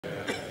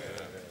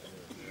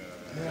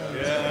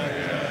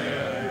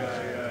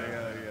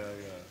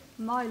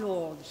My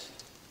lords,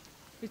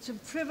 it's a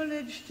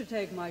privilege to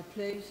take my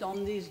place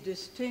on these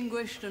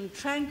distinguished and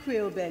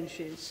tranquil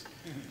benches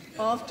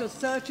after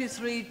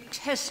 33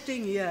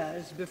 testing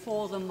years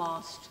before the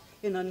mast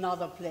in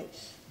another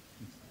place.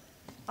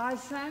 I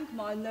thank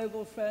my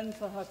noble friend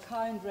for her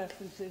kind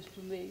references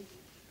to me.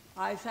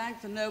 I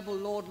thank the noble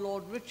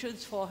Lord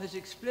Richards for his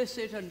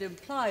explicit and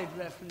implied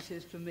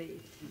references to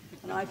me.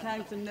 And I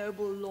thank the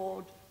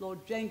noble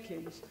Lord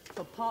Jenkins,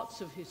 for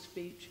parts of his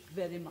speech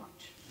very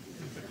much.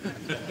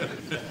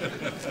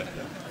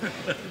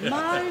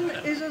 Mine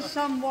is a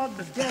somewhat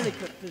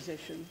delicate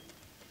position,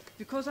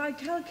 because I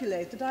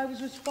calculate that I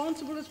was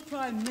responsible as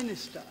Prime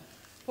Minister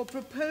for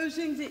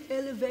proposing the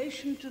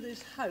elevation to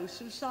this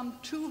House of some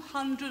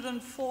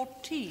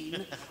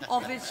 214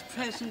 of its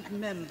present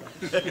members.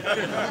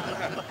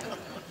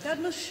 That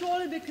must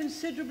surely be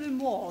considerably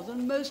more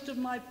than most of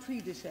my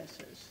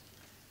predecessors.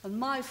 And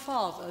my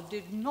father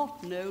did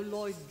not know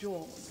Lloyd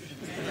George.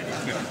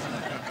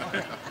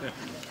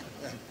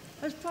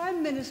 As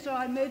Prime Minister,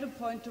 I made a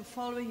point of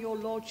following your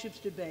Lordship's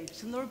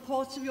debates and the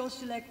reports of your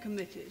select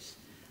committees,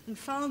 and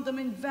found them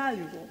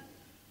invaluable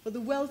for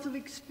the wealth of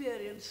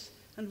experience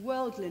and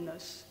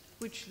worldliness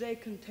which they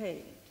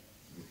contained.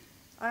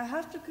 I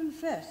have to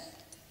confess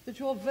that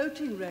your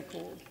voting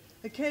record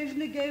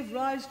occasionally gave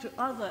rise to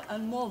other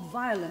and more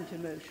violent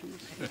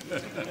emotions,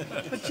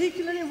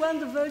 particularly when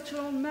the votes were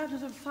on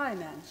matters of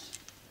finance,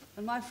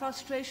 and my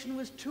frustration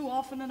was too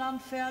often and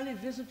unfairly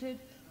visited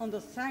on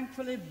the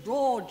thankfully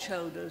broad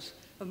shoulders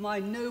of my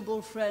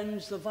noble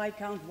friends, the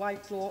Viscount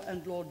Whitelaw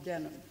and Lord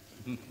Denham.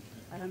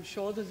 I am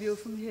sure the view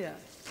from here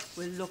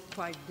will look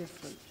quite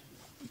different.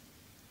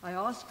 I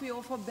ask for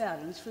your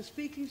forbearance for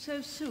speaking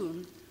so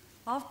soon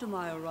after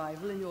my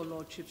arrival in your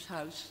Lordship's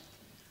house,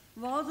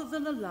 rather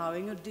than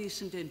allowing a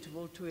decent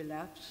interval to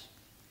elapse.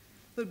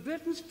 But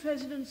Britain's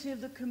presidency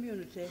of the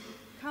community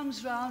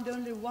comes round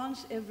only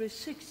once every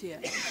 6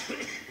 years,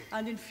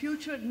 and in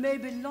future it may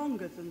be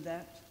longer than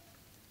that.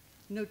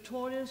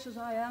 Notorious as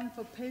I am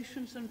for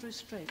patience and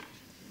restraint,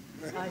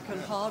 I can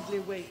hardly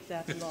wait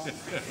that long.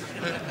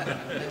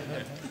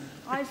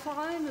 I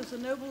find, as the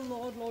noble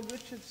Lord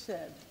Richard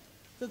said,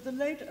 that the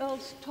late Earl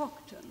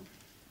Stockton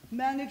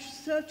managed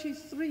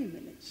 33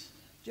 minutes,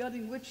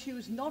 during which he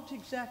was not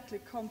exactly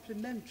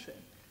complimentary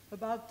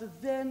about the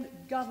then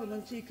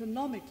government's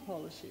economic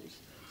policies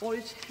or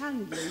its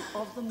handling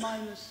of the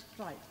miners'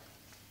 strike.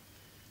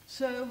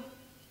 So,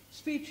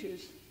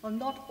 speeches are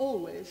not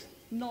always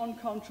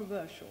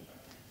non-controversial.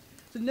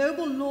 The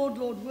noble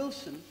Lord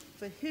Wilson,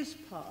 for his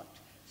part,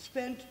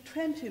 spent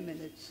 20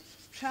 minutes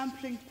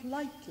trampling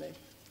politely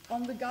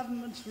on the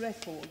government's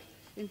record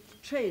in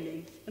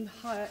training and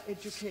higher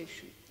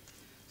education.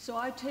 So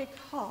I take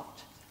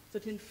heart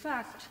that, in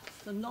fact,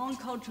 the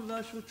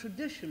non-controversial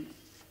tradition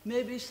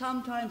may be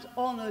sometimes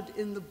honored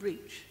in the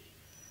breach.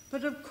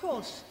 But of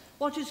course,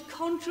 what is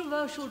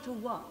controversial to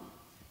one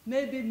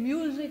may be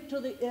music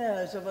to the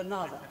ears of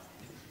another.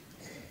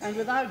 And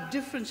without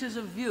differences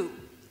of view,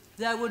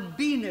 there would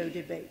be no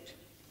debate.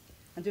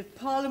 And if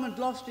Parliament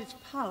lost its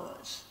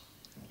powers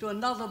to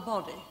another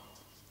body,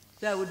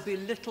 there would be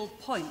little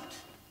point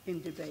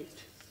in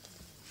debate.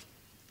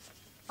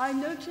 I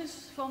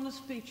notice from the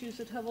speeches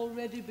that have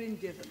already been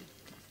given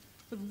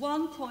that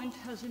one point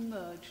has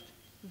emerged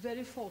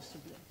very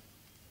forcibly.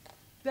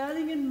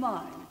 Bearing in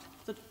mind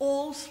that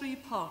all three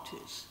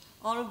parties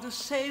are of the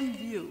same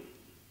view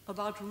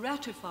about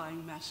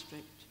ratifying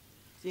Maastricht,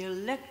 the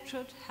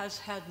electorate has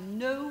had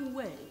no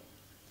way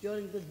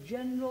during the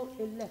general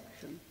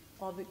election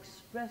of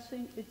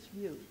expressing its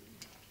view,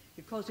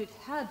 because it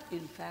had,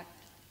 in fact,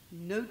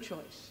 no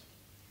choice.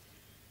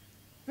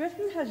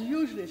 Britain has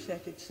usually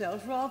set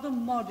itself rather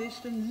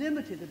modest and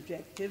limited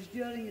objectives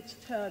during its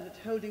turn at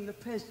holding the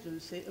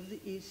presidency of the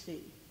EC.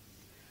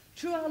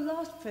 True, our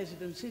last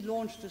presidency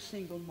launched a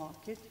single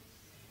market,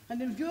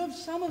 and in view of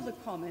some of the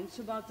comments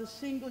about the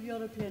Single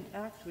European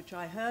Act, which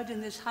I heard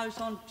in this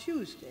House on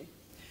Tuesday,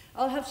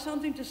 I'll have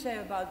something to say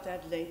about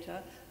that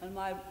later, and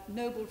my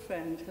noble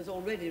friend has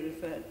already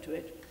referred to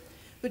it.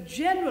 But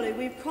generally,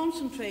 we've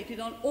concentrated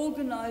on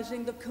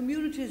organizing the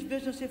community's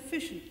business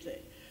efficiently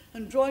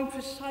and drawing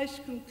precise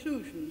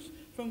conclusions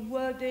from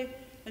wordy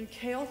and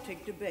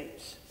chaotic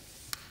debates.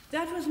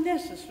 That was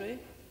necessary,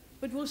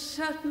 but will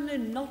certainly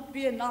not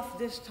be enough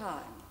this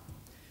time.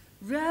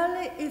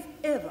 Rarely, if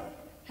ever,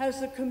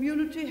 has the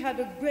community had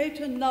a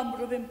greater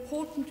number of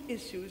important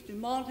issues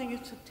demanding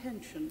its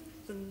attention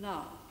than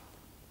now.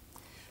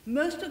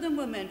 Most of them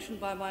were mentioned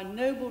by my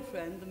noble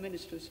friend, the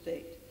Minister of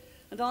State,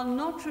 and I'll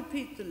not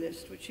repeat the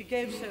list which he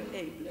gave so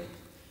ably,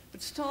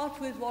 but start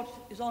with what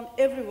is on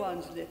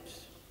everyone's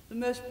lips, the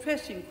most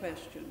pressing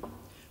question: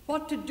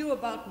 what to do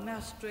about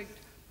Maastricht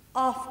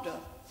after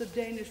the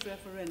Danish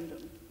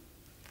referendum.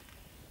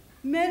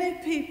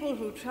 Many people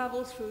who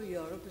travel through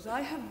Europe, as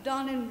I have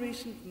done in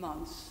recent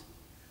months,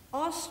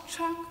 are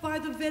struck by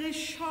the very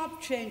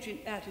sharp change in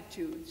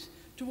attitudes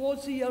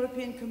towards the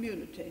European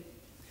community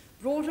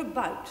brought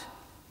about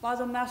by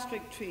the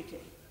Maastricht Treaty.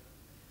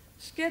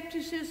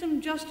 Skepticism,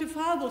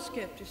 justifiable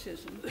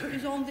skepticism,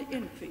 is on the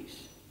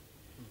increase.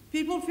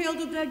 People feel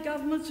that their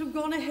governments have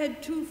gone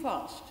ahead too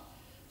fast,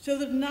 so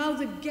that now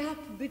the gap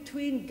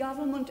between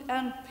government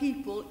and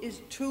people is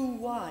too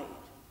wide.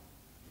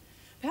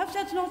 Perhaps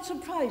that's not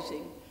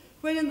surprising,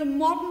 when in the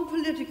modern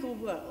political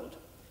world,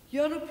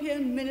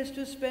 European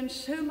ministers spend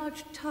so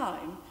much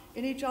time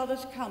in each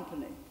other's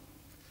company.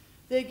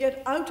 They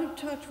get out of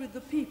touch with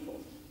the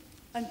people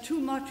and too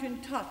much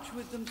in touch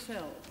with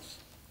themselves.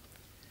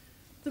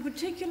 The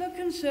particular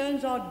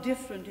concerns are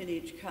different in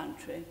each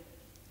country,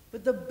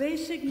 but the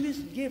basic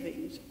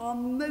misgivings are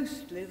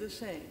mostly the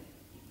same.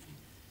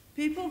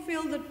 People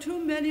feel that too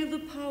many of the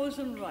powers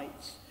and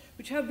rights,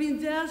 which have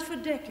been theirs for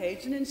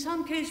decades and in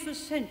some cases for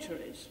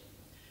centuries,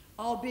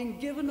 are being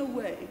given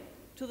away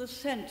to the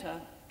centre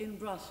in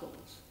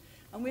Brussels.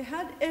 And we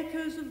had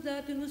echoes of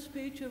that in the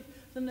speech of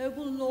the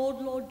noble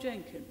Lord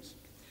Jenkins.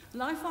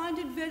 And I find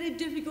it very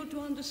difficult to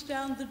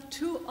understand that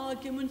two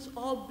arguments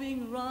are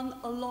being run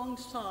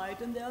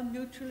alongside and they are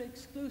mutually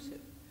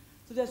exclusive.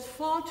 So there's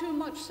far too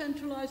much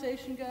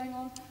centralisation going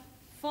on,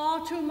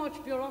 far too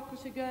much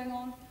bureaucracy going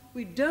on.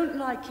 We don't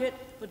like it,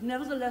 but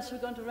nevertheless we're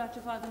going to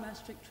ratify the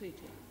Maastricht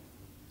Treaty.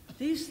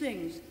 These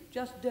things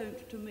just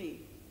don't, to me,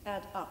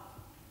 add up.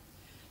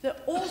 There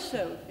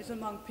also is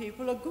among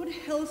people a good,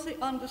 healthy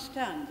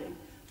understanding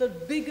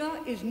that bigger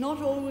is not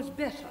always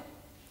better,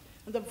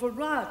 and that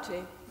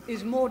variety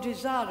is more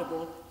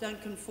desirable than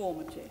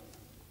conformity.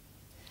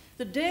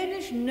 The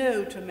Danish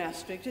no to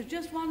Maastricht is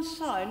just one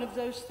sign of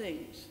those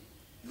things.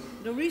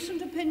 The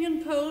recent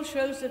opinion poll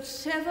shows that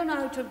 7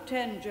 out of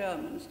 10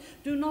 Germans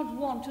do not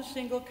want a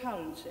single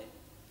currency.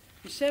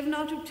 And 7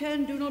 out of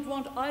 10 do not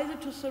want either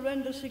to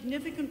surrender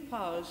significant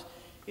powers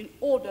in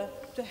order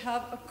to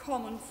have a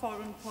common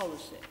foreign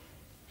policy.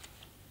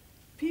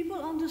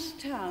 People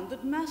understand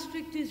that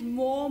Maastricht is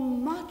more,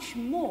 much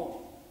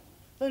more,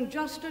 than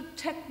just a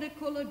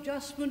technical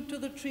adjustment to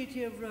the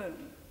Treaty of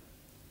Rome.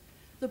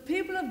 The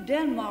people of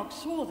Denmark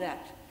saw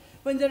that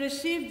when they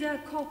received their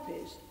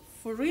copies,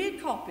 free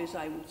copies,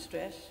 I would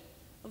stress,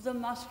 of the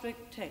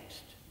Maastricht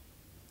text.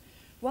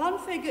 One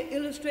figure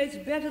illustrates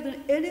better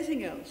than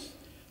anything else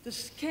the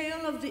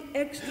scale of the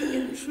extra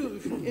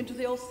intrusion into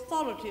the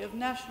authority of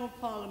national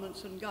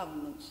parliaments and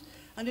governments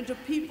and into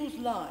people's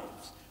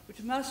lives,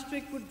 which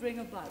Maastricht would bring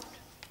about.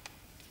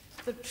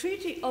 The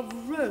Treaty of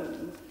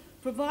Rome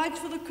provides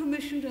for the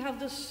Commission to have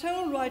the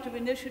sole right of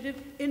initiative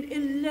in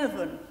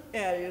 11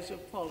 areas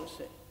of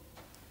policy.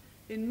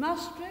 In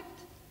Maastricht,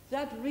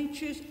 that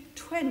reaches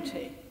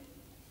 20,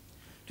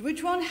 to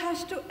which one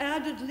has to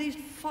add at least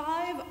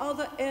 5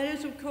 other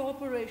areas of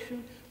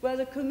cooperation where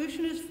the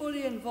Commission is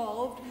fully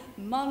involved,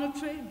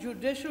 monetary,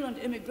 judicial and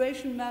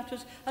immigration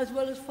matters, as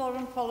well as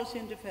foreign policy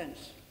and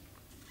defense.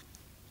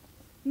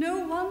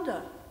 No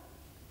wonder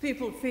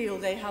people feel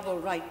they have a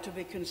right to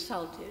be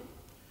consulted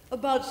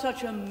about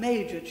such a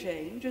major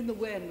change in the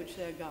way in which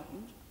they're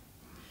governed,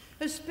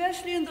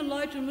 especially in the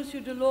light of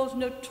Monsieur Delors'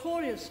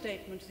 notorious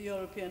statement to the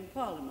European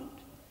Parliament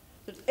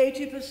that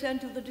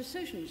 80% of the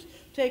decisions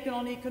taken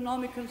on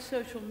economic and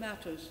social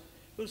matters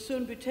will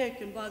soon be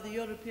taken by the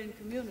European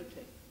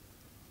community,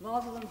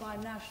 rather than by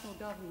national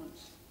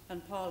governments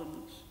and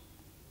parliaments.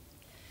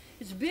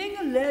 It's being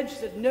alleged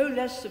that no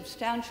less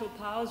substantial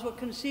powers were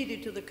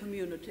conceded to the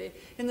community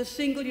in the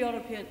Single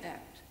European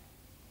Act.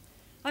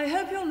 I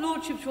hope your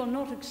lordships will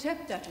not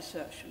accept that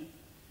assertion,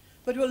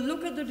 but will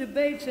look at the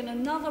debates in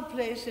another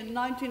place in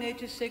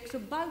 1986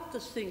 about the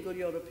Single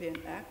European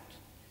Act,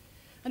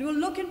 and will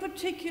look in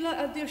particular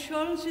at the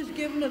assurances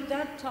given at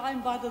that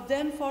time by the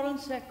then Foreign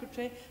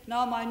Secretary,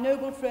 now my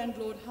noble friend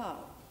Lord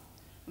Howe,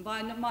 and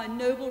by my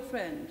noble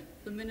friend,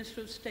 the Minister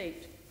of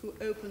State, who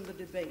opened the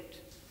debate.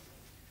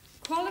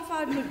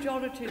 Qualified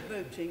majority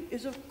voting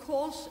is, of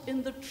course,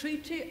 in the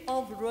Treaty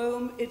of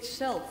Rome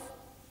itself.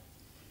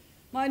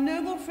 My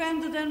noble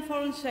friend, the then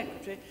Foreign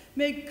Secretary,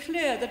 made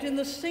clear that in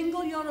the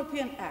Single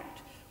European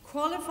Act,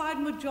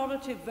 qualified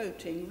majority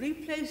voting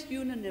replaced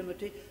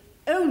unanimity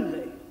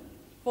only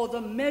for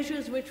the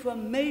measures which were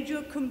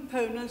major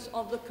components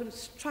of the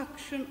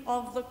construction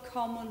of the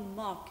common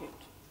market.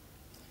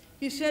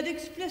 He said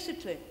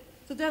explicitly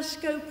that their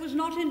scope was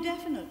not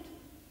indefinite.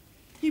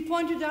 He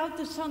pointed out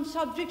that some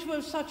subjects were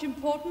of such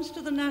importance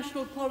to the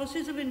national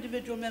policies of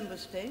individual member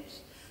states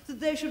that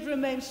they should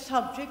remain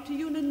subject to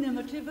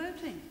unanimity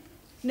voting,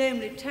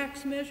 namely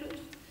tax measures,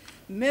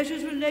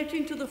 measures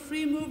relating to the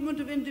free movement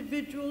of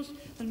individuals,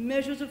 and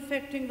measures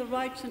affecting the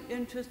rights and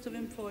interests of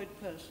employed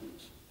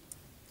persons.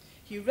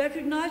 He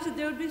recognized that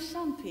there would be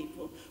some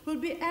people who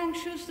would be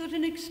anxious that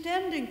in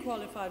extending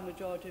qualified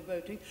majority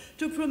voting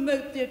to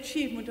promote the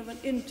achievement of an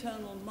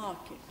internal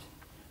market,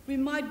 we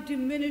might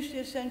diminish the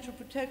essential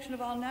protection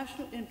of our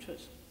national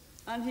interests.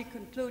 And he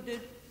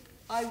concluded,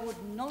 I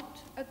would not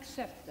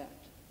accept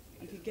that.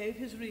 And he gave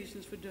his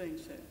reasons for doing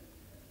so.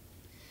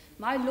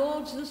 My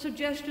lords, the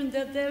suggestion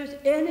that there is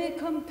any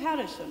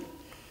comparison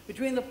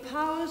between the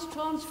powers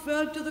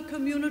transferred to the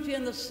community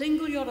in the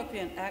Single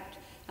European Act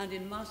and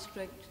in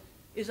Maastricht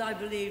is, I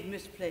believe,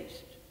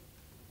 misplaced.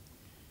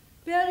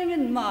 Bearing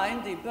in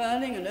mind the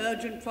burning and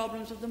urgent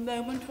problems of the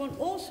moment, one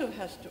also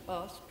has to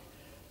ask,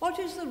 what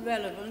is the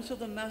relevance of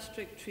the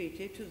Maastricht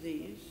Treaty to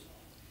these?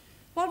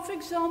 What, for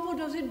example,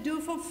 does it do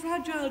for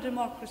fragile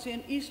democracy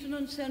in Eastern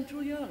and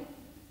Central Europe?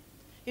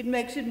 It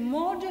makes it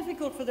more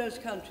difficult for those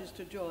countries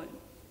to join.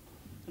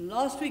 And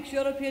last week's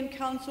European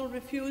Council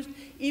refused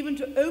even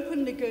to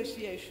open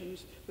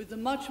negotiations with the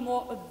much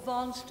more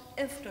advanced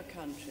EFTA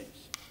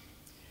countries.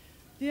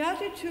 The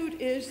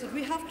attitude is that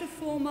we have to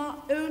form our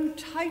own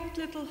tight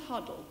little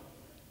huddle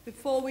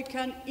before we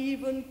can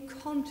even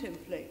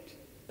contemplate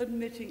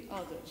admitting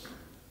others.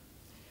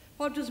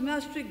 What does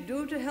Maastricht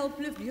do to help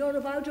lift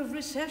Europe out of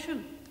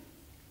recession?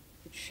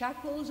 It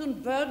shackles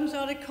and burdens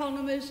our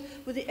economies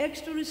with the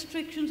extra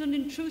restrictions and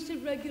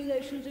intrusive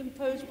regulations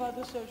imposed by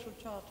the Social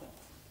Charter.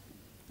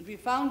 And we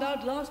found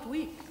out last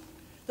week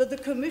that the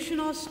Commission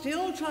are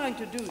still trying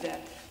to do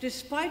that,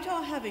 despite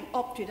our having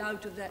opted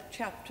out of that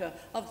chapter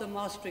of the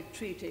Maastricht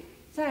Treaty,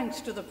 thanks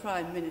to the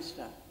Prime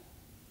Minister.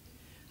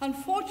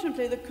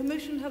 Unfortunately, the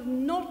Commission have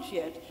not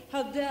yet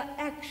had their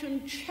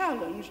action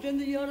challenged in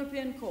the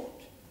European Court.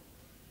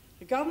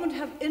 The government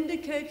have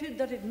indicated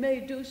that it may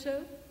do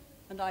so,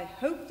 and I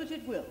hope that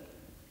it will.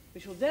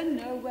 We shall then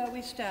know where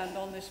we stand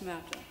on this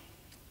matter.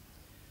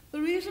 The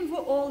reason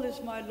for all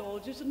this, my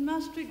lords, is that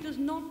Maastricht does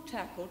not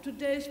tackle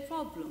today's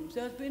problems.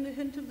 There's been a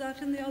hint of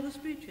that in the other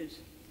speeches.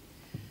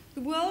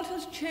 The world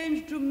has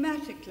changed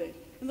dramatically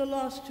in the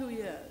last 2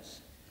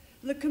 years.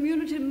 The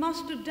community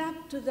must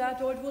adapt to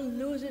that or it will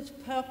lose its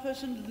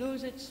purpose and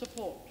lose its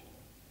support.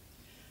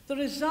 The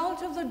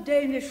result of the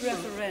Danish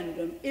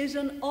referendum is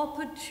an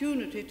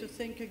opportunity to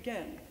think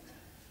again.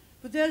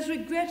 But there's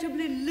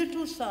regrettably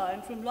little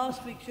sign from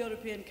last week's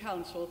European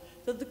Council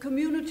that the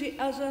community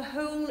as a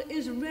whole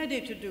is ready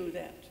to do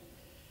that.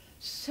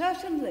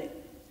 Certainly,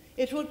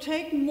 it will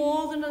take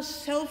more than a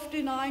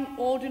self-denying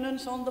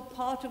ordinance on the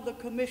part of the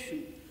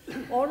Commission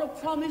or a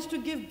promise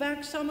to give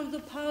back some of the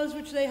powers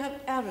which they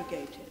have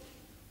arrogated.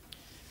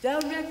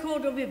 Their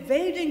record of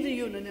evading the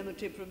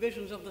unanimity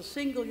provisions of the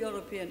Single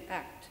European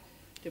Act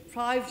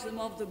deprives them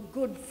of the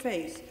good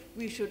faith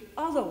we should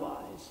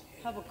otherwise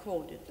have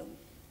accorded them.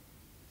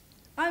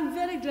 I'm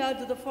very glad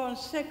that the Foreign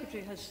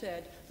Secretary has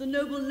said, the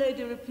noble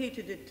lady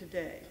repeated it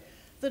today,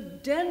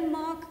 that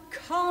Denmark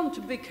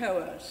can't be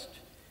coerced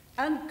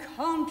and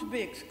can't be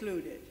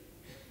excluded.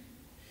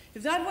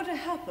 If that were to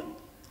happen,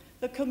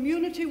 the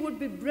community would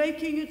be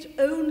breaking its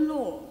own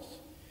laws,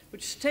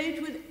 which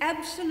state with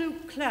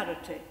absolute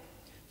clarity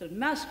that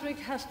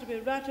Maastricht has to be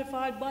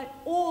ratified by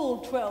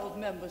all 12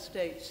 member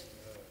states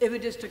if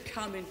it is to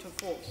come into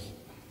force.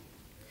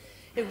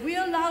 If we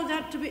allow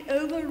that to be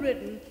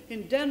overridden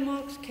in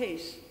Denmark's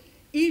case,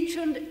 each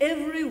and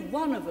every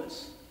one of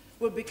us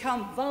will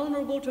become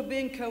vulnerable to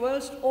being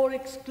coerced or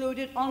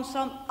excluded on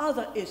some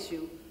other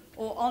issue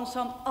or on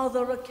some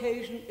other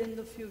occasion in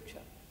the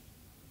future.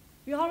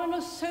 We are an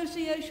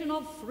association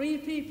of free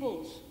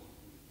peoples,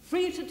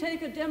 free to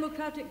take a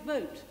democratic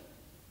vote.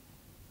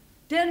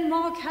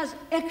 Denmark has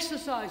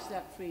exercised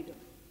that freedom.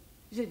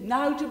 Is it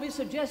now to be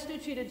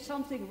suggested she did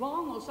something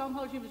wrong or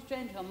somehow she must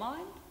change her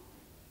mind?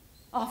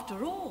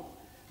 After all,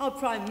 our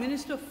Prime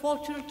Minister,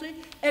 fortunately,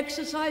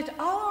 exercised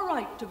our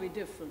right to be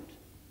different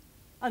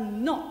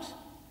and not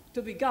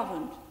to be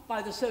governed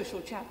by the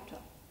social chapter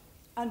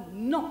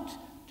and not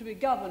to be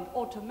governed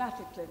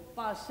automatically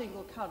by a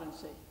single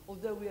currency,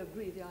 although we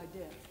agree the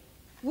idea.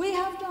 We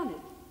have done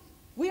it.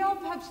 We are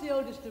perhaps the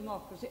oldest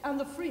democracy and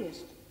the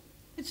freest.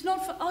 It's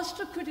not for us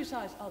to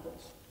criticize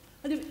others.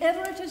 And if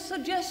ever it is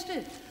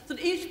suggested that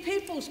each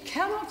peoples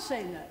cannot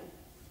say no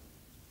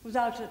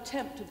without an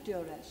attempt at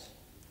duress,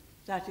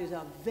 that is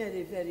a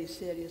very, very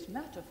serious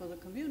matter for the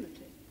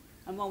community.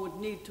 And one would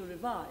need to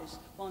revise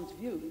one's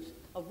views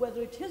of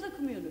whether it is a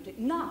community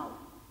now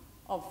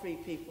of free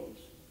peoples.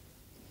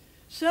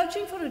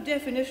 Searching for a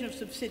definition of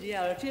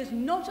subsidiarity is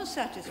not a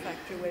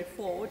satisfactory way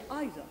forward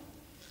either,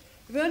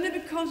 if only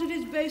because it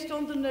is based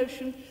on the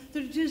notion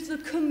that it is the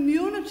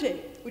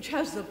community which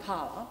has the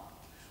power,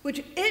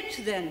 which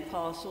it then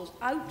parcels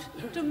out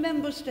to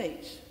member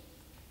states.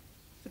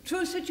 The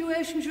true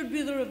situation should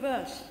be the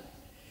reverse.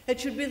 It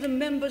should be the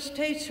member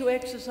states who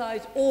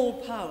exercise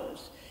all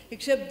powers,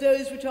 except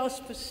those which are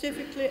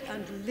specifically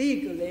and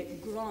legally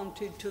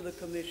granted to the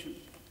Commission.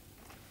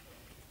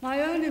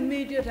 My own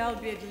immediate,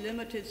 albeit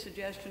limited,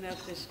 suggestion at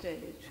this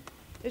stage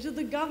is that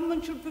the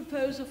government should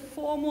propose a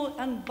formal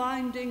and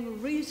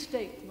binding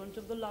restatement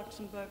of the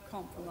Luxembourg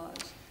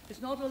Compromise.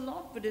 It's not a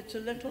lot, but it's a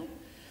little.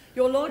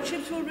 Your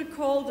Lordships will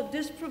recall that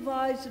this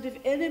provides that if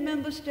any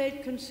member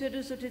state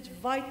considers that its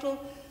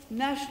vital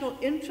national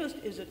interest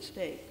is at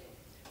stake,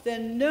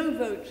 then no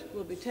vote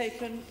will be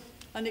taken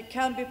and it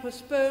can be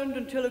postponed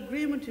until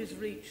agreement is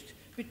reached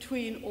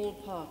between all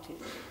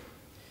parties.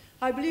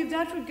 I believe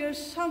that would go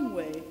some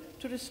way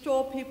to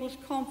restore people's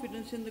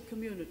confidence in the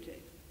community.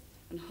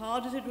 And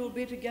hard as it will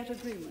be to get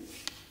agreement,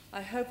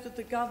 I hope that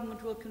the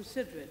government will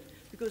consider it,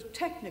 because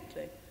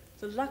technically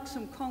the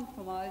Luxembourg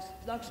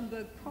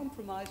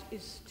Compromise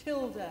is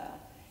still there.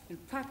 In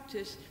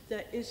practice,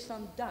 there is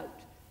some doubt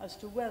as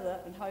to whether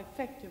and how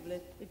effectively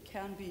it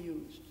can be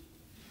used.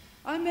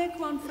 I make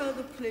one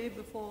further plea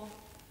before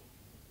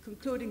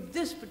concluding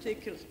this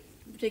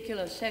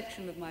particular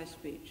section of my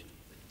speech.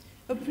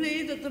 A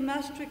plea that the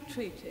Maastricht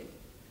Treaty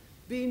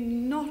be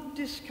not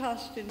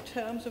discussed in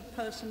terms of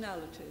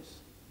personalities.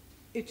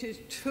 It is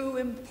too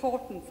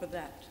important for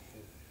that,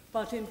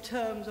 but in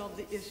terms of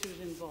the issues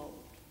involved.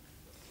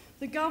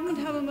 The government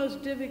have a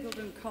most difficult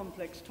and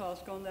complex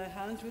task on their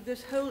hands with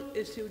this whole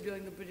issue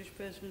during the British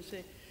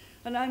presidency,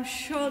 and I'm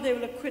sure they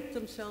will acquit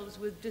themselves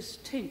with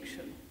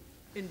distinction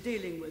in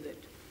dealing with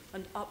it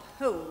and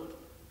uphold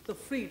the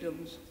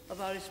freedoms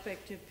of our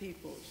respective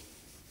peoples.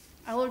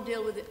 I will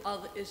deal with the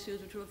other issues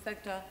which will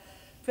affect our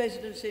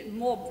presidency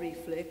more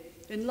briefly.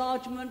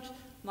 Enlargement,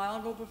 my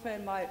honourable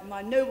friend,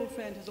 my noble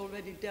friend has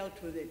already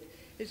dealt with it.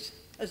 It's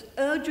as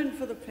urgent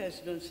for the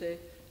presidency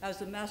as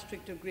the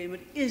Maastricht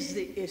Agreement is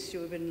the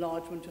issue of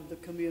enlargement of the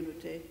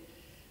community.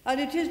 And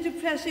it is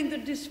depressing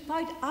that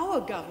despite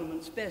our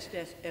government's best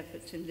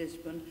efforts in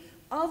Lisbon,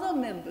 other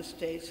member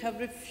states have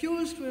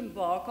refused to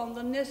embark on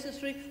the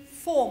necessary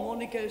formal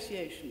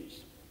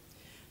negotiations.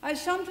 I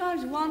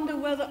sometimes wonder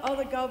whether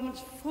other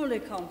governments fully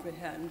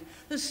comprehend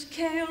the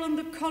scale and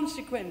the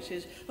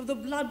consequences of the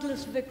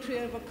bloodless victory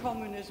over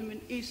communism in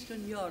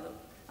Eastern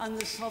Europe and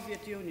the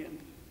Soviet Union.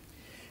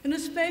 In the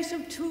space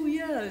of 2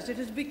 years, it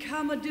has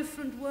become a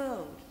different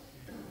world.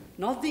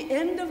 Not the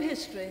end of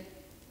history,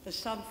 as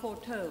some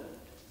foretold,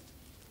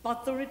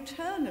 but the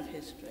return of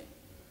history.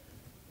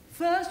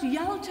 First,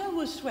 Yalta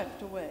was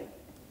swept away,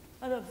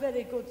 and a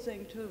very good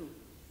thing too.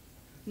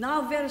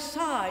 Now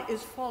Versailles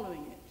is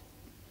following it,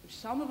 which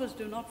some of us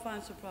do not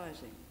find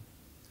surprising.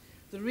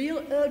 The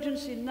real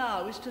urgency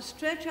now is to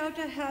stretch out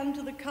a hand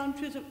to the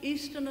countries of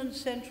Eastern and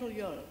Central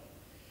Europe.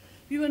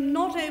 We were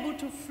not able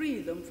to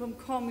free them from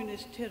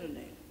communist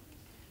tyranny.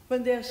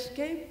 When they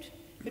escaped,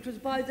 it was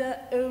by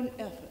their own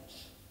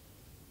efforts.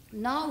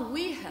 Now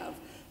we have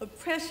a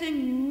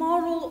pressing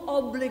moral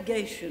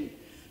obligation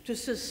to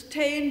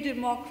sustain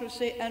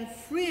democracy and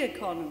free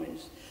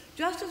economies,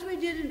 just as we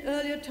did in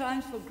earlier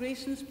times for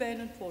Greece and Spain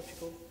and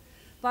Portugal,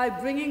 by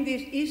bringing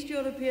these East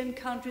European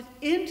countries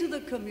into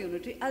the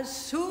community as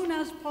soon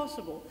as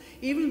possible,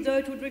 even though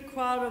it would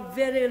require a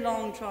very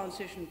long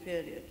transition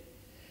period.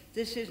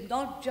 This is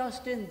not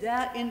just in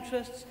their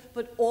interests,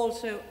 but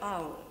also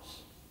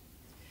ours.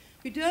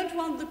 We don't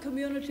want the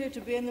community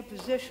to be in the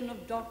position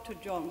of Dr.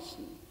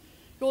 Johnson.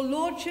 Your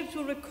lordships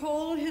will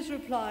recall his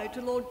reply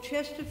to Lord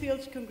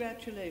Chesterfield's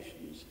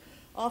congratulations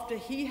after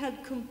he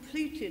had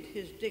completed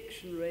his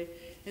dictionary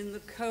in the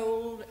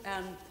cold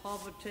and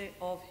poverty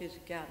of his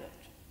garret.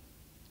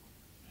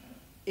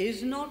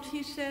 Is not,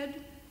 he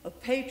said, a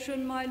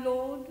patron, my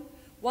lord,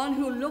 one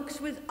who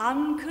looks with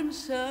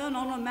unconcern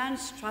on a man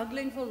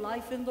struggling for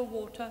life in the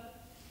water,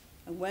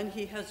 and when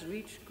he has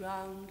reached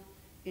ground,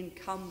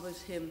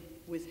 encumbers him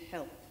with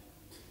help?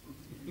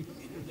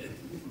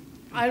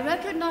 I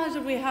recognize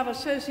that we have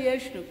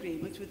association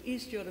agreements with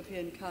East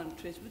European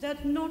countries, but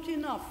that's not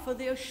enough for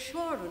the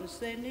assurance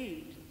they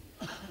need.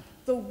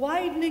 The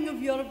widening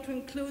of Europe to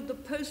include the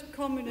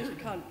post-communist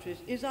countries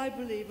is, I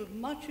believe, of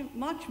much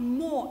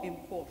more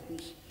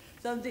importance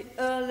than the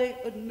early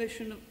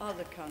admission of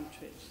other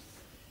countries.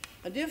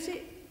 And if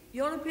the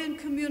European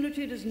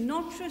community does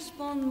not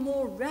respond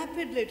more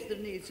rapidly to the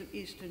needs of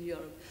Eastern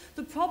Europe,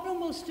 the problem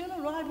will still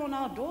arrive on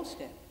our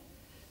doorstep,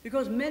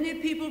 because many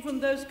peoples from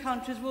those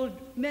countries will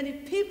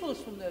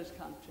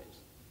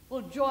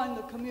join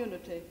the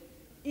community,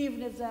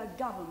 even if their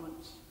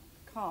governments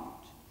can't.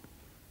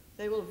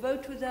 They will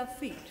vote with their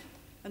feet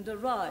and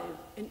arrive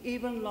in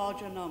even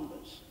larger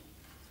numbers.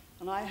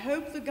 And I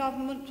hope the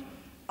government,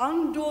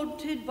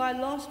 undaunted by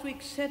last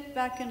week's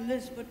setback in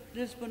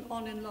Lisbon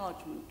on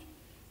enlargement,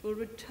 will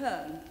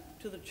return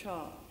to the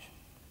charge.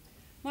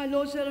 My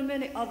lords, there are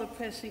many other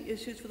pressing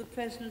issues for the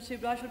presidency,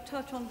 but I shall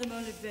touch on them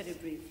only very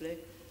briefly.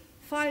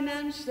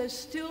 Finance, there's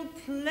still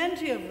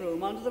plenty of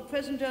room under the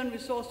present own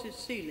resources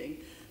ceiling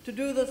to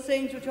do the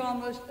things which are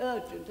most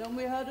urgent, and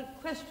we heard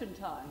at question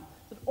time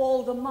that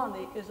all the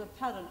money is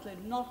apparently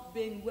not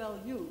being well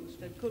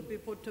used and could be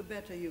put to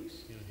better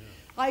use.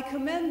 I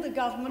commend the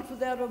government for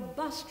their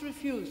robust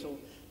refusal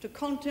to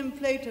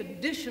contemplate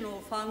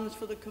additional funds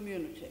for the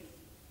community.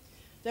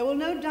 There will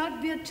no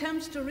doubt be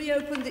attempts to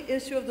reopen the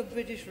issue of the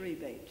British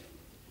rebate.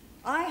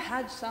 I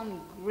had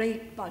some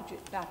great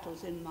budget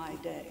battles in my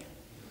day.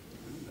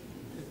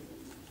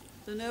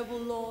 The noble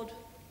Lord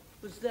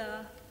was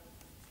there,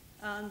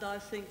 and I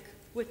think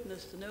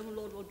witnessed, the noble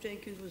Lord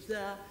Jenkins was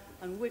there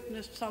and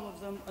witnessed some of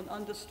them and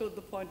understood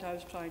the point I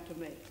was trying to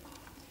make.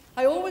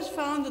 I always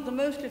found that the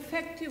most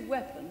effective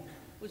weapon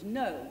was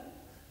no.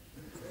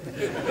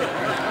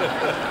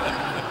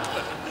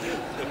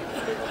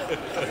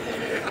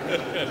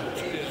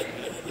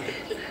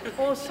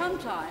 Or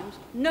sometimes,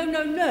 no,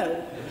 no,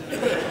 no.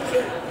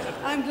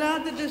 I'm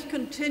glad that this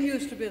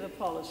continues to be the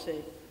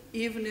policy,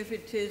 even if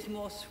it is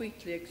more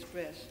sweetly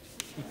expressed.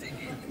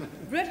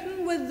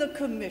 Britain, with the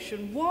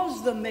Commission,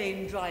 was the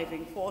main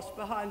driving force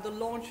behind the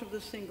launch of the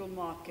single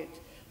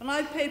market, and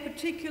I pay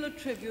particular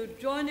tribute,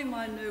 joining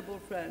my noble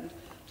friend,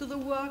 to the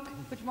work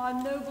which my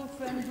noble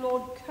friend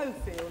Lord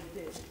Cockfield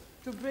did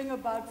to bring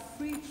about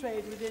free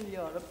trade within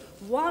Europe,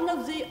 one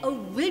of the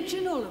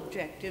original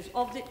objectives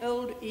of the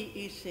old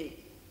EEC.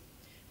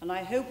 And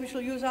I hope we shall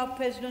use our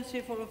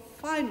presidency for a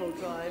final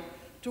drive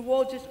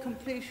towards its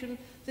completion.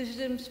 This is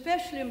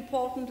especially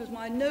important, as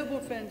my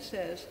noble friend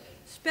says,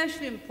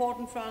 especially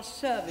important for our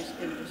service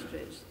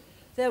industries.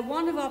 They're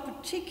one of our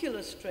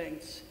particular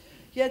strengths,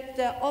 yet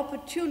their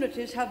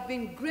opportunities have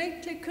been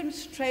greatly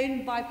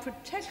constrained by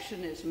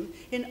protectionism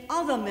in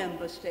other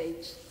member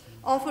states,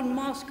 often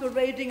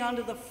masquerading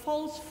under the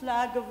false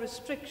flag of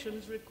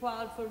restrictions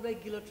required for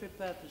regulatory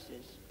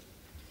purposes.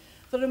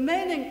 The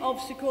remaining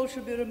obstacles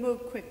should be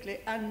removed quickly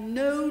and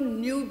no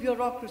new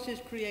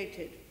bureaucracies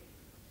created.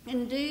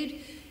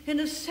 Indeed, in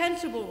a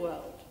sensible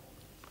world,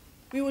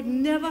 we would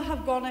never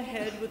have gone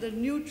ahead with a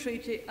new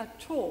treaty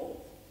at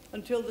all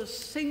until the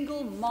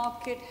single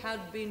market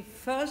had been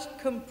first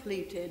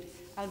completed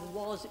and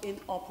was in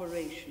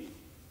operation.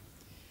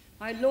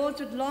 My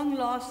lords, at long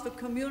last, the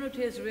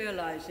community is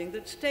realizing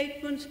that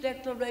statements,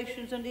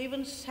 declarations, and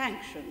even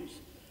sanctions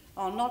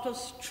are not a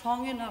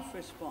strong enough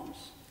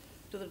response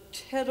to the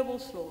terrible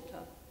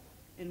slaughter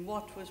in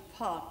what was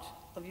part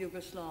of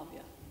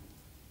Yugoslavia.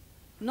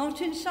 Not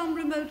in some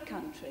remote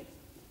country,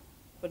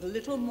 but a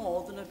little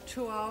more than a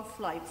 2-hour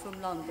flight from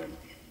London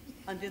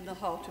and in the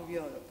heart of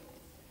Europe.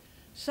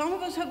 Some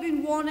of us have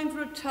been warning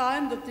for a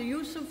time that the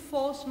use of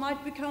force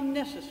might become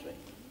necessary.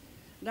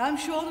 And I'm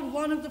sure that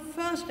one of the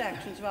first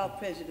actions of our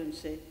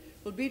presidency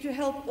will be to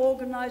help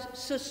organize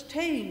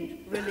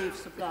sustained relief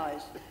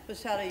supplies for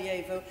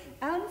Sarajevo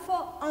and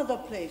for other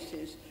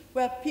places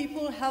where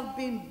people have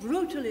been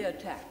brutally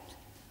attacked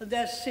and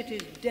their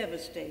cities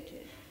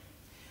devastated.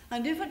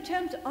 And if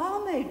attempts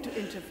are made to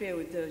interfere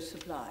with those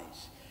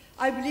supplies,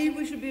 I believe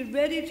we should be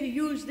ready to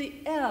use the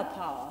air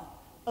power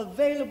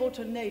available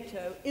to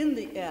NATO in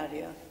the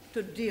area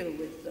to deal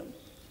with them.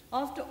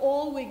 After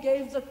all, we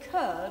gave the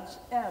Kurds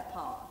air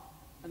power,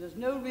 and there's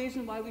no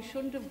reason why we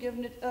shouldn't have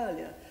given it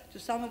earlier to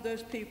some of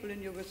those people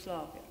in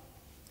Yugoslavia.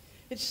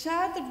 It's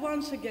sad that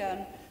once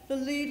again the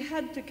lead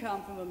had to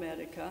come from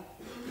America,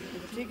 in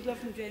particular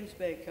from James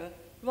Baker,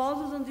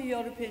 rather than the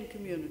European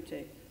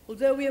community,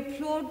 although we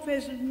applaud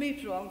President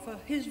Mitterrand for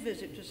his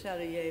visit to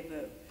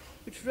Sarajevo,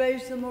 which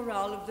raised the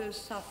morale of those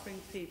suffering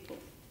people.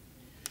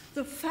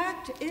 The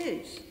fact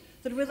is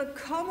that with a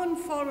common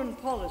foreign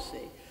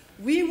policy,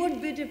 we would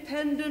be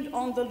dependent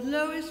on the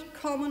lowest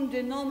common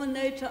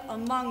denominator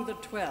among the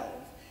 12,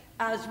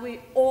 as we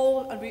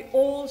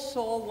all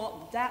saw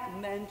what that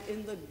meant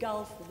in the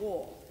Gulf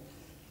War.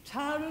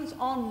 Tyrants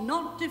are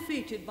not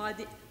defeated by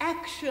the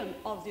action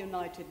of the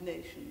United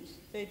Nations.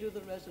 They do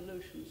the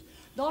resolutions.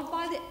 Not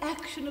by the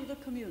action of the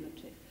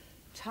community.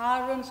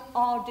 Tyrants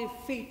are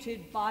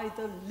defeated by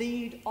the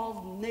lead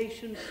of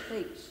nation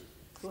states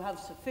who have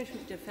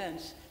sufficient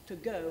defense to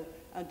go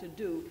and to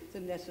do the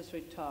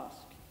necessary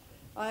task.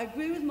 I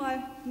agree with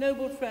my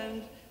noble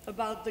friend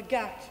about the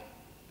GATT,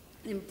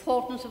 the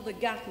importance of the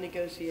GATT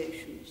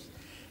negotiations.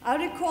 I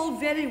recall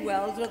very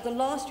well that at the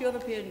last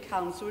European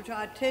Council, which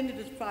I attended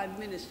as Prime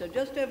Minister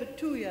just over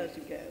 2 years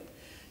ago,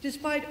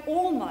 despite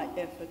all my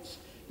efforts,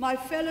 my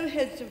fellow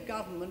heads of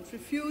government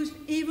refused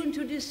even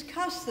to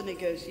discuss the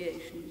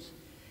negotiations,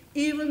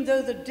 even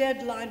though the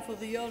deadline for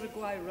the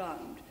Uruguay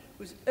round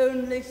was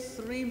only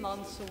 3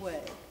 months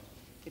away.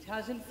 It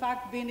has in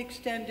fact been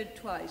extended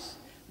twice.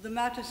 The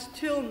matter is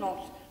still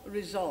not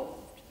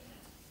resolved.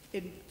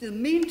 In the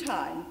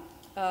meantime,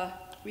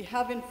 we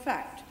have in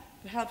fact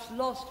perhaps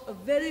lost a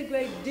very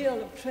great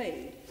deal of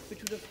trade,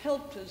 which would have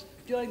helped us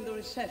during the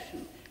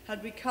recession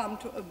had we come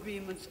to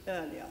agreements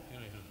earlier.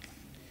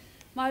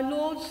 My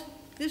lords,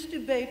 this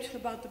debate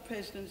about the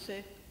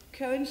presidency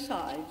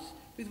coincides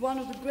with one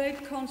of the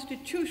great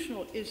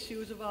constitutional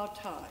issues of our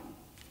time.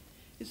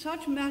 In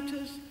such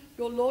matters,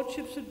 your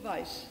lordship's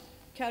advice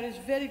carries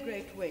very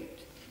great weight,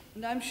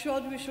 and I'm sure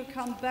that we shall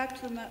come back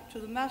to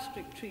the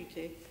Maastricht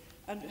Treaty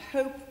and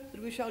hope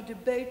that we shall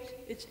debate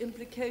its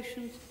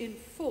implications in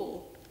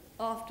full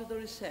after the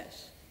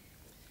recess.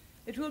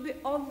 It will be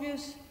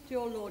obvious to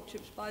your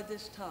lordships by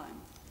this time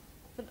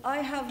that I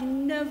have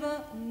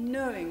never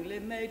knowingly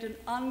made an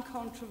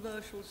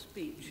uncontroversial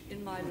speech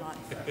in my life.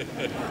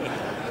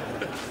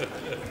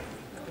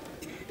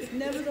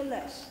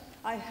 Nevertheless,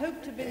 I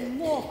hope to be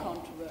more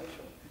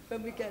controversial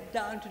when we get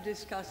down to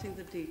discussing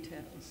the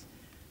details.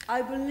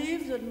 I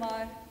believe that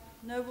my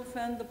noble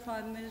friend, the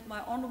Prime Minister, my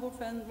honourable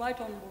friend, right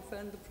honourable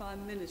friend, the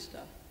Prime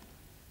Minister,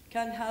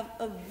 can have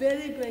a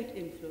very great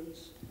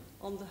influence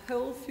on the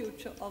whole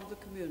future of the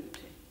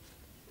community.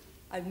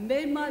 I've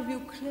made my view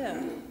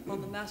clear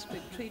on the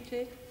Maastricht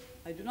Treaty.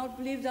 I do not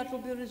believe that will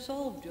be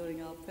resolved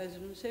during our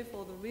presidency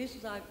for the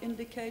reasons I've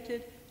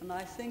indicated, and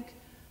I think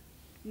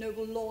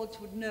noble lords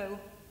would know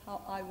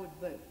how I would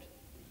vote.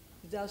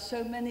 There are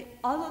so many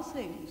other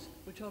things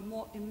which are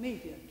more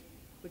immediate,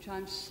 which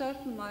I'm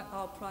certain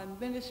our Prime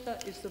Minister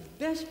is the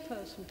best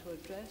person to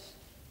address.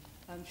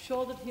 I'm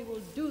sure that he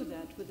will do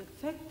that with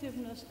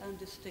effectiveness and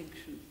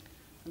distinction,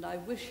 and I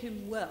wish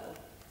him well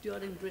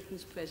during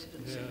Britain's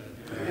presidency.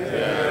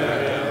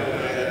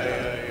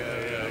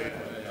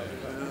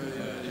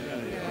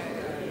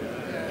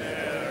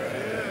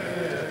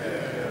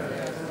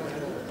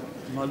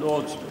 My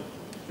Lords,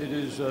 it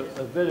is a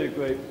very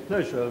great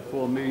pleasure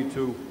for me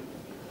to,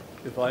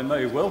 if I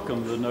may,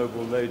 welcome the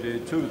noble lady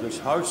to this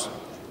House,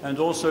 and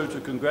also to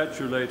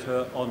congratulate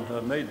her on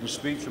her maiden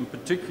speech, and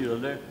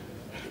particularly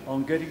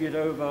on getting it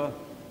over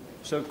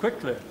so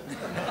quickly.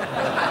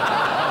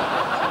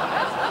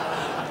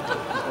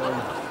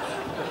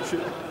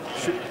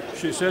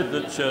 She said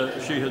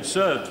that she had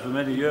served for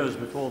many years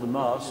before the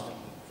mast.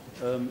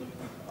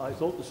 I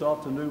thought this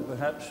afternoon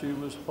perhaps she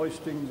was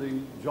hoisting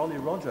the Jolly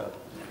Roger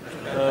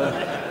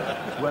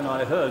when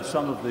I heard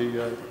some of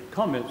the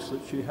comments that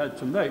she had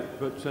to make,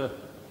 but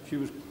she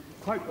was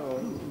quite,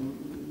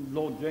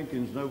 Lord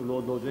Jenkins,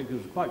 noble Lord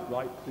Jenkins was quite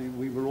right.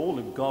 We were all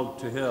agog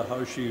to hear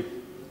how she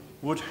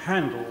would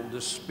handle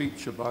this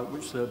speech about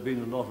which there had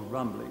been a lot of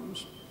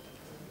rumblings.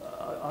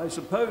 I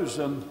suppose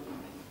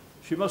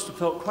she must have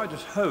felt quite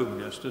at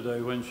home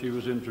yesterday when she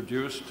was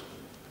introduced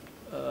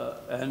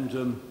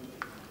and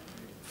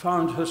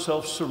found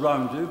herself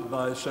surrounded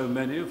by so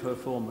many of her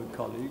former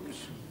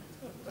colleagues,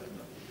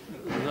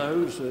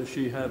 those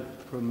she had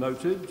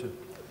promoted,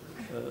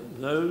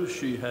 those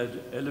she had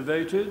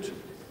elevated,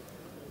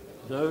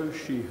 those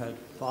she had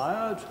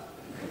fired,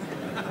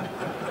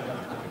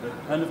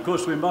 and of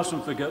course we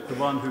mustn't forget the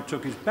one who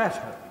took his bat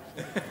home.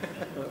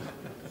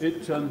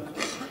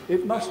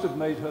 It must have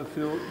made her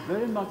feel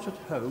very much at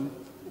home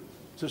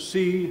to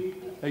see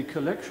a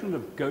collection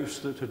of ghosts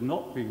that had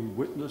not been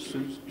witnessed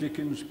since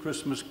Dickens'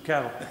 Christmas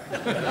Carol.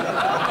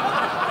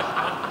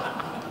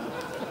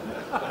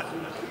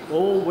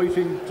 All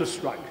waiting to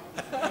strike.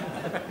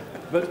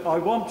 But I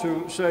want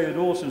to say in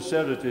all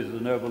sincerity to the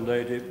noble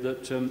lady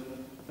that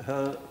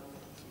her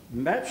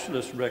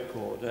matchless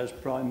record as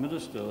Prime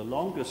Minister, the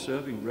longest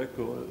serving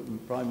record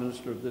Prime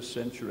Minister of this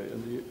century,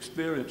 and the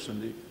experience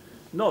and the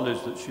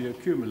knowledge that she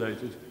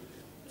accumulated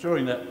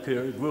during that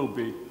period will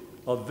be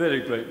of very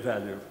great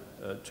value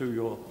to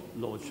your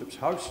Lordship's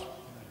House,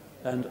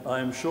 and I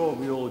am sure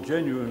we all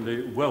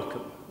genuinely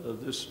welcome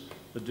this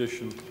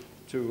addition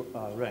to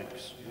our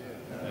ranks.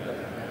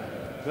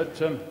 But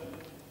to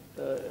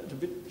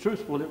be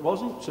truthful, it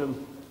wasn't,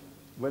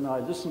 when I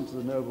listened to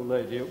the noble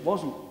lady, it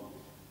wasn't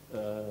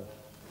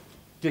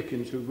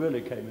Dickens who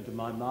really came into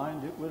my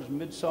mind, it was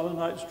Midsummer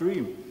Night's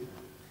Dream.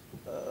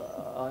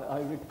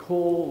 I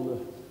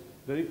recall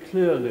very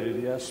clearly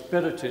the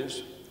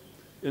asperities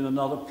in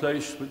another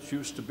place which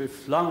used to be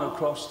flung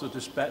across the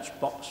dispatch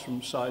box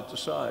from side to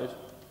side.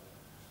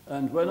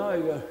 And when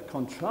I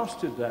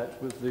contrasted that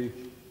with the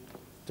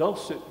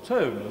dulcet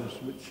tones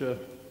which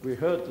we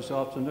heard this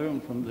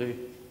afternoon from the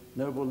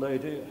noble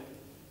lady,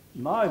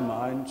 my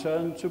mind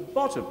turned to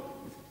Bottom.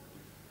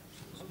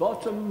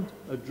 Bottom,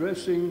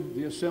 addressing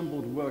the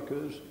assembled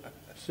workers,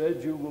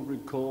 said, you will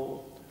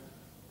recall,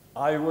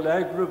 I will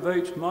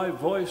aggravate my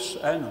voice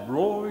and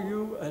roar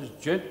you as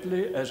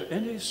gently as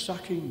any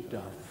sucking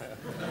dove.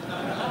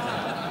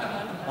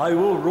 I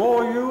will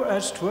roar you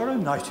as 'twere a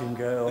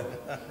nightingale.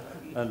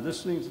 And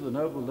listening to the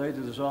noble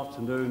lady this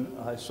afternoon,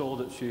 I saw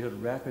that she had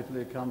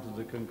rapidly come to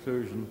the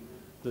conclusion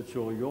that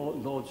your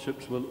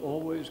lordships will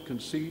always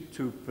concede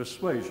to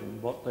persuasion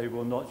what they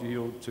will not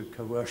yield to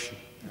coercion.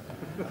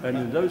 And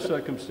in those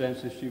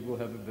circumstances, she will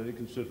have a very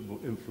considerable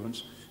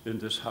influence in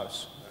this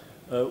House.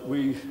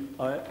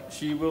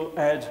 She will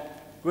add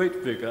great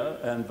vigour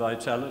and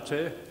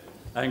vitality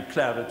and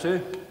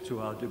clarity to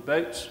our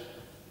debates,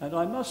 and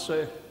I must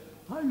say,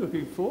 I'm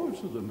looking forward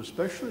to them,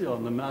 especially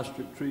on the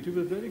Maastricht Treaty,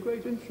 with very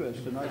great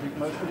interest, and I think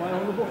most of my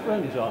honourable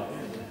friends are.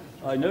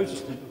 I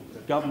noticed the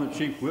Government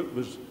Chief Whip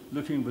was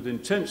looking with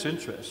intense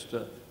interest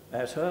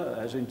at her,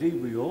 as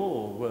indeed we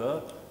all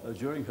were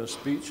during her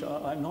speech.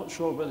 I'm not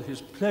sure whether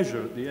his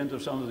pleasure at the end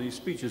of some of these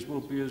speeches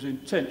will be as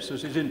intense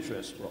as his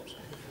interest was.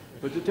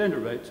 But at any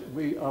rate,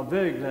 we are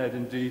very glad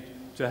indeed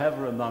to have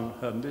her among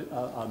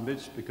our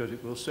midst, because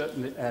it will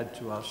certainly add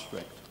to our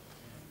strength.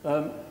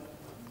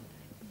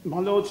 My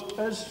Lords,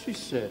 as she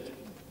said,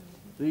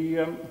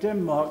 the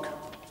Denmark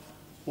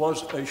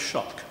was a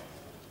shock,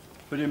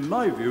 but in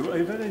my view,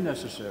 a very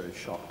necessary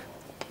shock.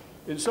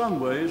 In some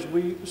ways,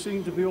 we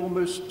seem to be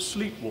almost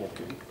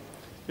sleepwalking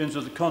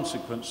into the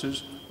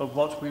consequences of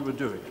what we were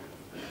doing.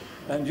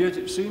 And yet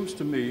it seems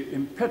to me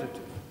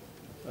imperative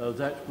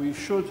that we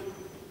should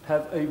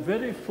have a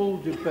very full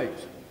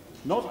debate,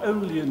 not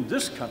only in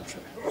this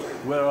country,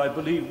 where I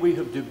believe we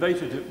have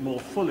debated it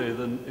more fully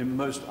than in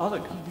most other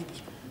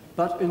countries,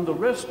 but in the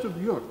rest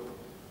of Europe,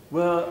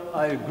 where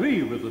I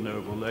agree with the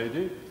noble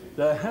lady,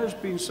 there has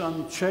been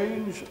some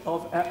change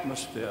of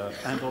atmosphere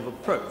and of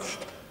approach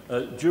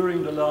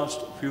during the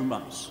last few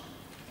months.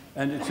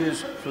 And it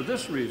is for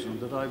this reason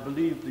that I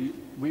believe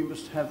we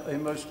must have a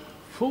most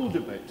full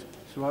debate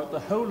throughout the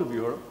whole of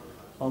Europe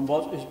on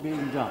what is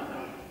being done.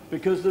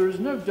 Because there is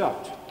no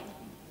doubt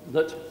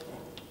that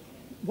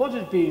what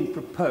is being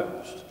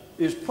proposed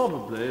is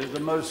probably the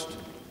most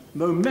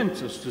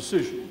momentous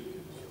decision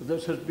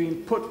that has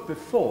been put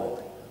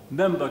before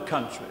member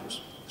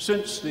countries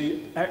since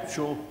the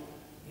actual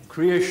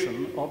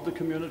creation of the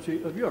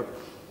Community of Europe.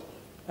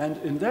 And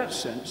in that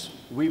sense,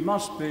 we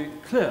must be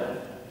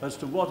clear as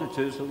to what it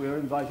is that we are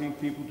inviting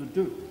people to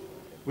do.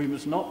 We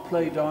must not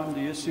play down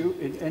the issue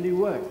in any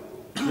way.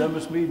 There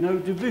must be no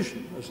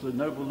division, as the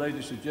noble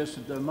lady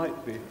suggested there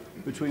might be,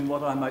 between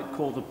what I might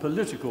call the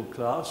political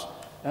class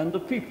and the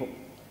people.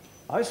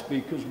 I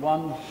speak as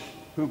one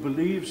who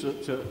believes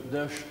that,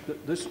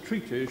 that this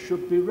treaty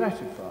should be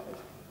ratified,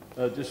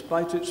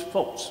 despite its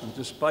faults and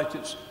despite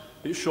its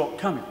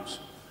shortcomings.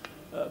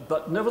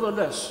 But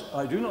nevertheless,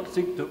 I do not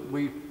think that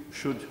we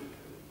should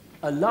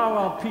allow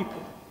our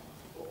people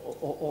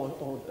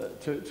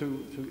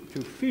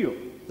to feel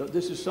that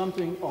this is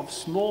something of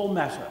small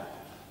matter,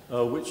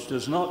 which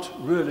does not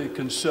really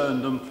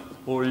concern them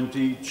or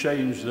indeed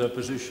change their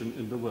position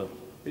in the world.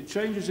 It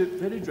changes it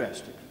very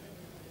drastically.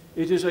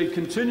 It is a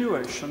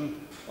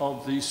continuation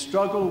of the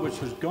struggle which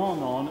has gone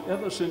on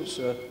ever since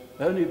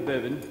Ernie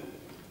Bevin,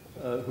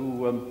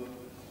 who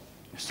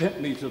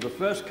sent me to the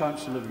First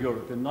Council of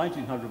Europe in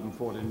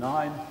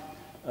 1949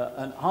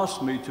 and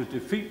asked me to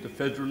defeat the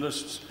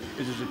Federalists.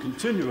 It is a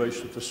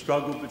continuation of the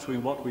struggle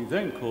between what we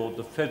then called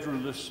the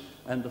Federalists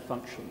and the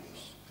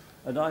Functionalists.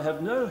 And I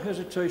have no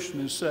hesitation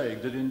in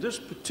saying that in this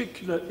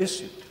particular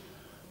issue,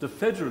 the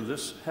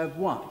Federalists have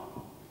won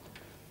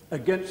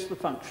against the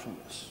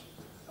Functionalists.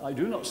 I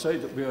do not say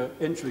that we are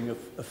entering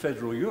a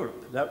federal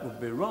Europe. That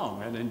would be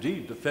wrong. And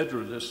indeed, the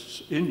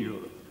Federalists in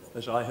Europe,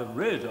 as I have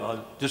read,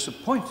 are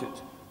disappointed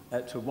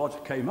at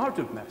what came out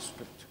of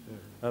Maastricht.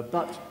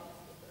 But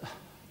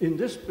in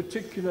this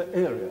particular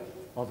area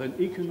of an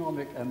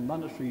economic and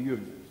monetary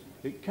union,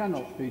 it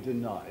cannot be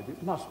denied,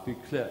 it must be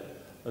clear,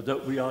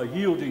 that we are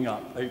yielding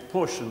up a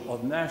portion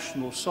of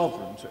national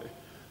sovereignty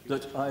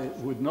that I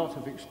would not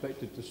have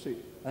expected to see.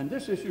 And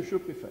this issue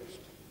should be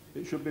faced.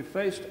 It should be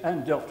faced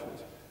and dealt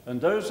with. And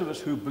those of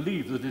us who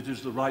believe that it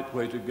is the right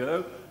way to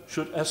go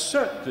should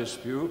assert this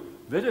view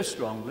very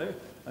strongly,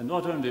 and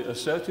not only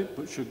assert it,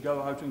 but should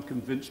go out and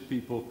convince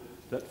people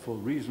that for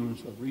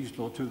reasons, a reason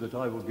or two that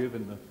I will give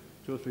in the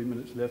 2 or 3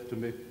 minutes left to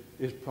me,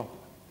 is proper.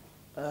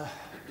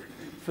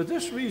 For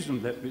this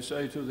reason, let me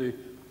say to the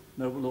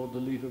noble Lord, the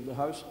Leader of the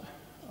House,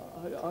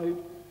 I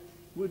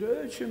would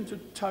urge him to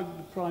tug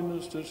the Prime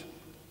Minister's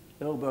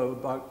elbow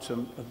about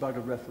a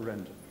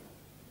referendum.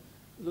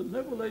 The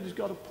noble lady's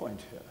got a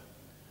point here.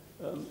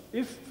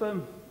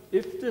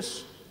 If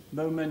this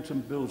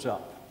momentum builds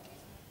up,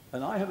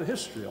 and I have a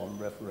history on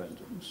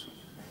referendums,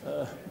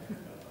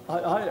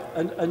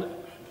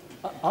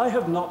 I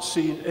have not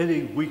seen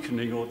any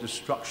weakening or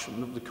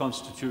destruction of the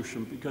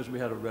Constitution because we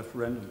had a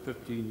referendum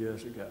 15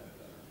 years ago.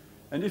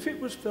 And if it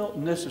was felt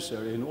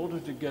necessary in order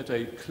to get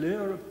a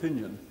clear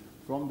opinion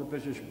from the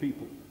British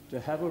people to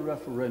have a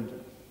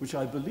referendum, which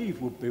I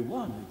believe would be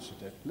won,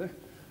 incidentally,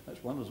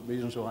 that's one of the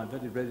reasons why I'm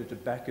very ready to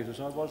back it as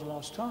I was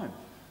last time.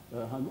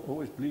 I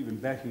always believe in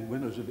backing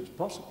winners if it's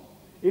possible.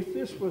 If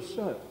this were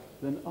so,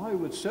 then I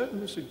would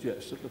certainly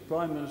suggest that the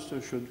Prime Minister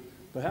should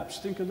perhaps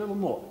think a little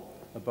more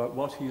about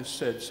what he has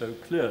said so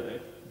clearly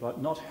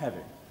about not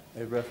having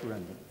a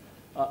referendum.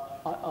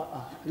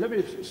 Let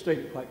me state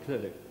it quite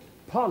clearly.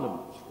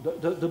 Parliament,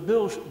 the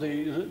bill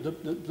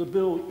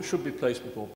should be placed before